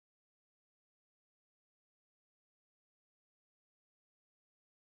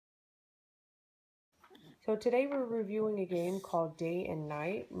So today we're reviewing a game called Day and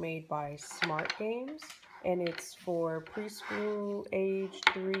Night made by Smart Games, and it's for preschool age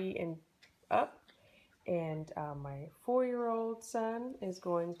 3 and up. And my 4-year-old son is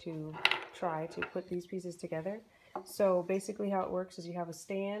going to try to put these pieces together. So basically how it works is you have a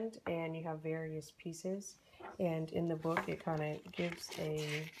stand and you have various pieces, and in the book it kind of gives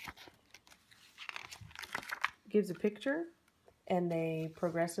a picture, and they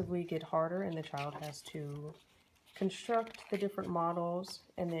progressively get harder, and the child has to construct the different models,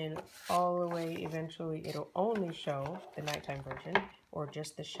 and then all the way eventually it'll only show the nighttime version or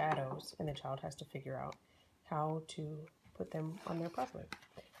just the shadows, and the child has to figure out how to put them on there properly.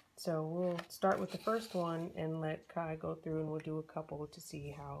 So we'll start with the first one and let Kai go through, and we'll do a couple to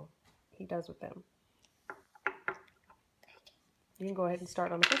see how he does with them. You can go ahead and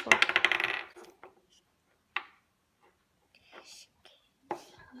start on the first one.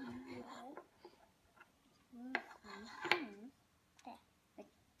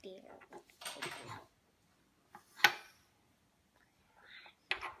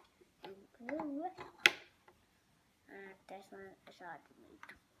 This one is hard to make,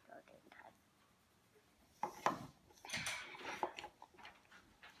 so it didn't have.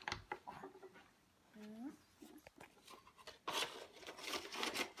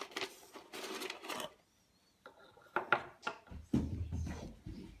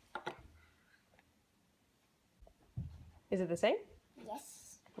 Is it the same?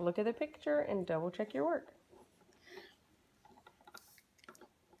 Yes. Look at the picture and double check your work.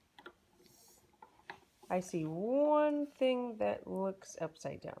 I see one thing that looks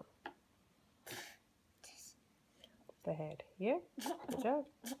upside down. The head. Yeah, good job.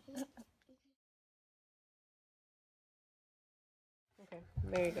 Okay,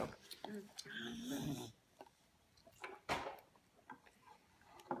 there you go.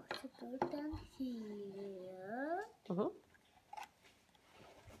 So go down here.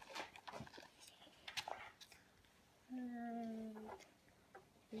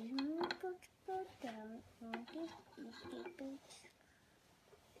 And you put down on this.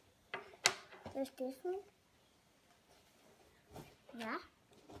 There's this one. Yeah?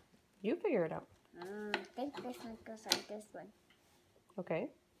 You figure it out. I think this one goes like this one. Okay.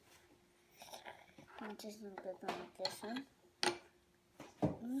 And this one goes on like this one.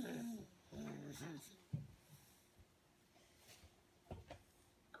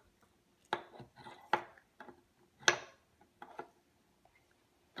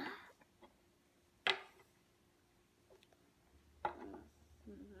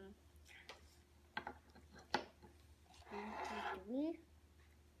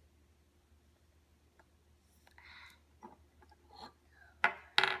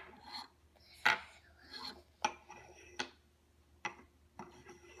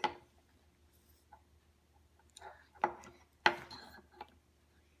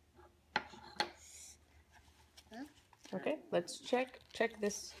 Okay, let's check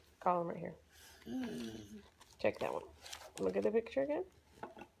this column right here. Check that one. Look at the picture again.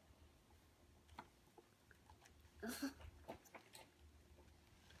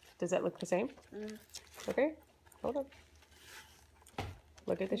 Does that look the same? Okay, hold on.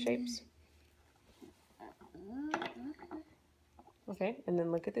 Look at the shapes. Okay, and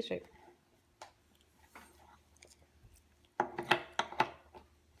then look at the shape.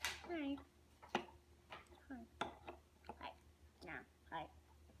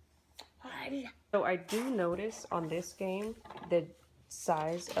 So I do notice on this game the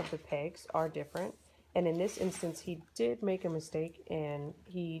size of the pegs are different, and in this instance he did make a mistake and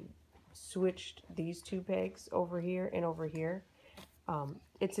he switched these two pegs over here and over here.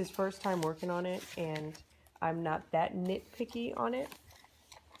 It's his first time working on it, and I'm not that nitpicky on it,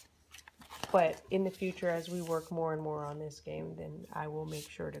 but in the future as we work more and more on this game, then I will make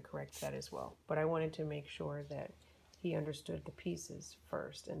sure to correct that as well. But I wanted to make sure that he understood the pieces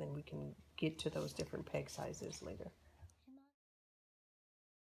first, and then we can get to those different peg sizes later.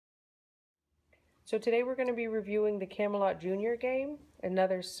 So today we're going to be reviewing the Camelot Junior game,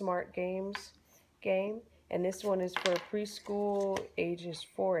 another Smart Games game, and this one is for preschool ages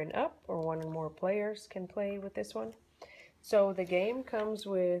 4 and up, or 1 and more players can play with this one. So the game comes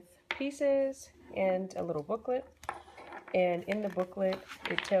with pieces and a little booklet, and in the booklet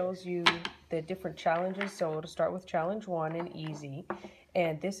it tells you the different challenges. So it'll start with challenge 1 and easy,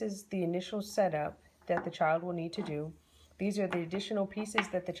 and this is the initial setup that the child will need to do. These are the additional pieces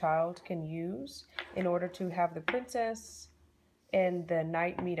that the child can use in order to have the princess and the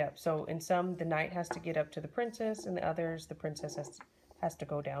knight meet up. So in some, the knight has to get up to the princess, and the others, the princess has to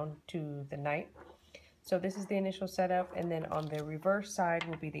go down to the knight. So this is the initial setup, and then on the reverse side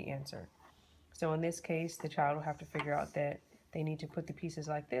will be the answer. So in this case, the child will have to figure out that they need to put the pieces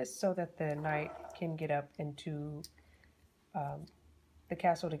like this so that the knight can get up into the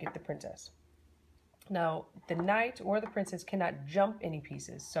castle to get the princess. Now, the knight or the princess cannot jump any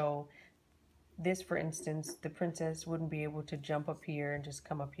pieces. So this, for instance, the princess wouldn't be able to jump up here and just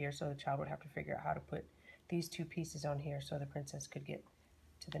come up here. So the child would have to figure out how to put these two pieces on here so the princess could get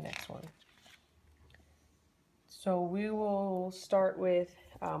to the next one. So we will start with,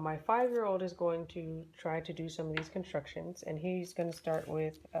 my 5-year-old is going to try to do some of these constructions, and he's going to start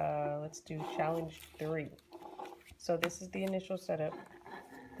with, let's do challenge 3. So this is the initial setup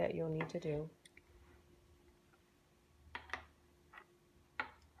that you'll need to do.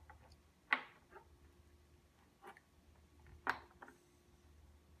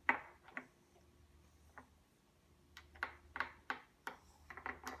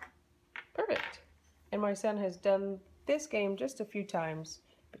 Perfect. And my son has done this game just a few times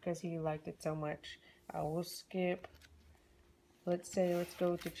because he liked it so much. I will skip, let's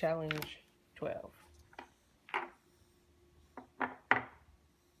go to challenge 12.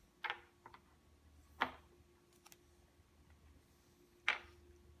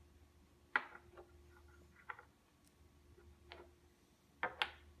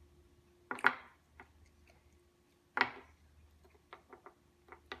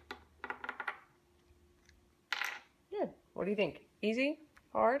 Good. What do you think? Easy?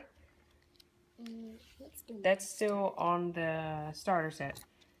 Hard? Let's do That's still on the starter set.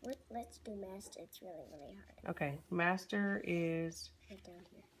 Let's do master. It's really, really hard. Okay. Master is Right down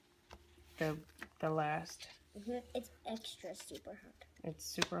here. the last. It's extra super hard. It's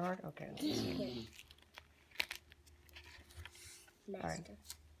super hard? Okay. Let's see. Master. Right.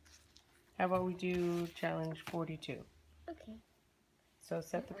 How about we do challenge 42? Okay. So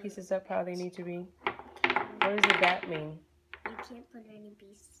set the pieces up how they need to be. What does a bat mean? You can't put any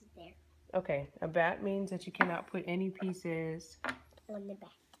pieces there. Okay, a bat means that you cannot put any pieces On the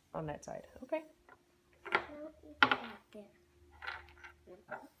back. on that side. Okay. No, you put that there.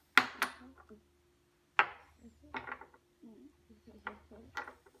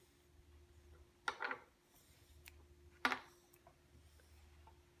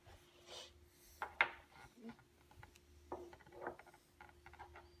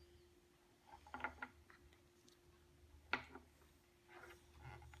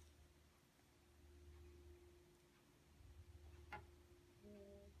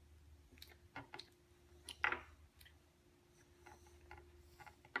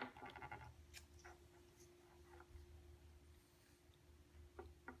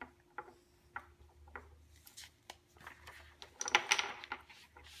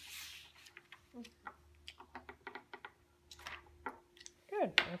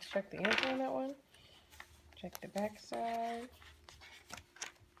 Good. Let's check the answer on that one. Check the back side.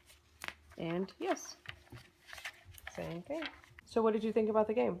 And yes, same thing. So what did you think about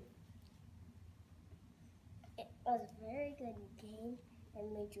the game? It was a very good game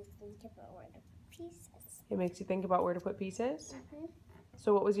and made you think about where to put pieces. It makes you think about where to put pieces. Mm-hmm.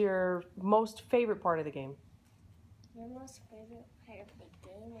 So what was your most favorite part of the game? Your most favorite part of the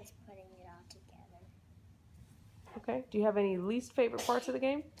game is putting it all together. Okay. Do you have any least favorite parts of the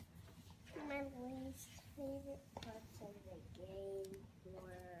game? My least favorite parts of the game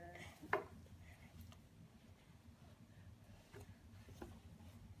were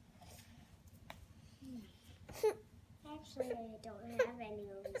actually I don't have any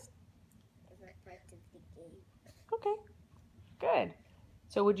least favorite parts of the game. Okay. Good.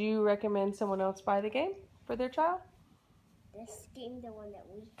 So would you recommend someone else buy the game for their child? This game, the one that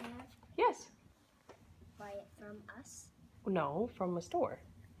we have, Yes. buy it from us? No, from a store.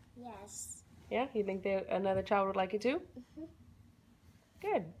 Yes. Yeah? You think that another child would like it too? Mm-hmm.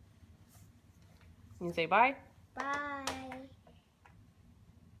 Good. You can say bye. Bye.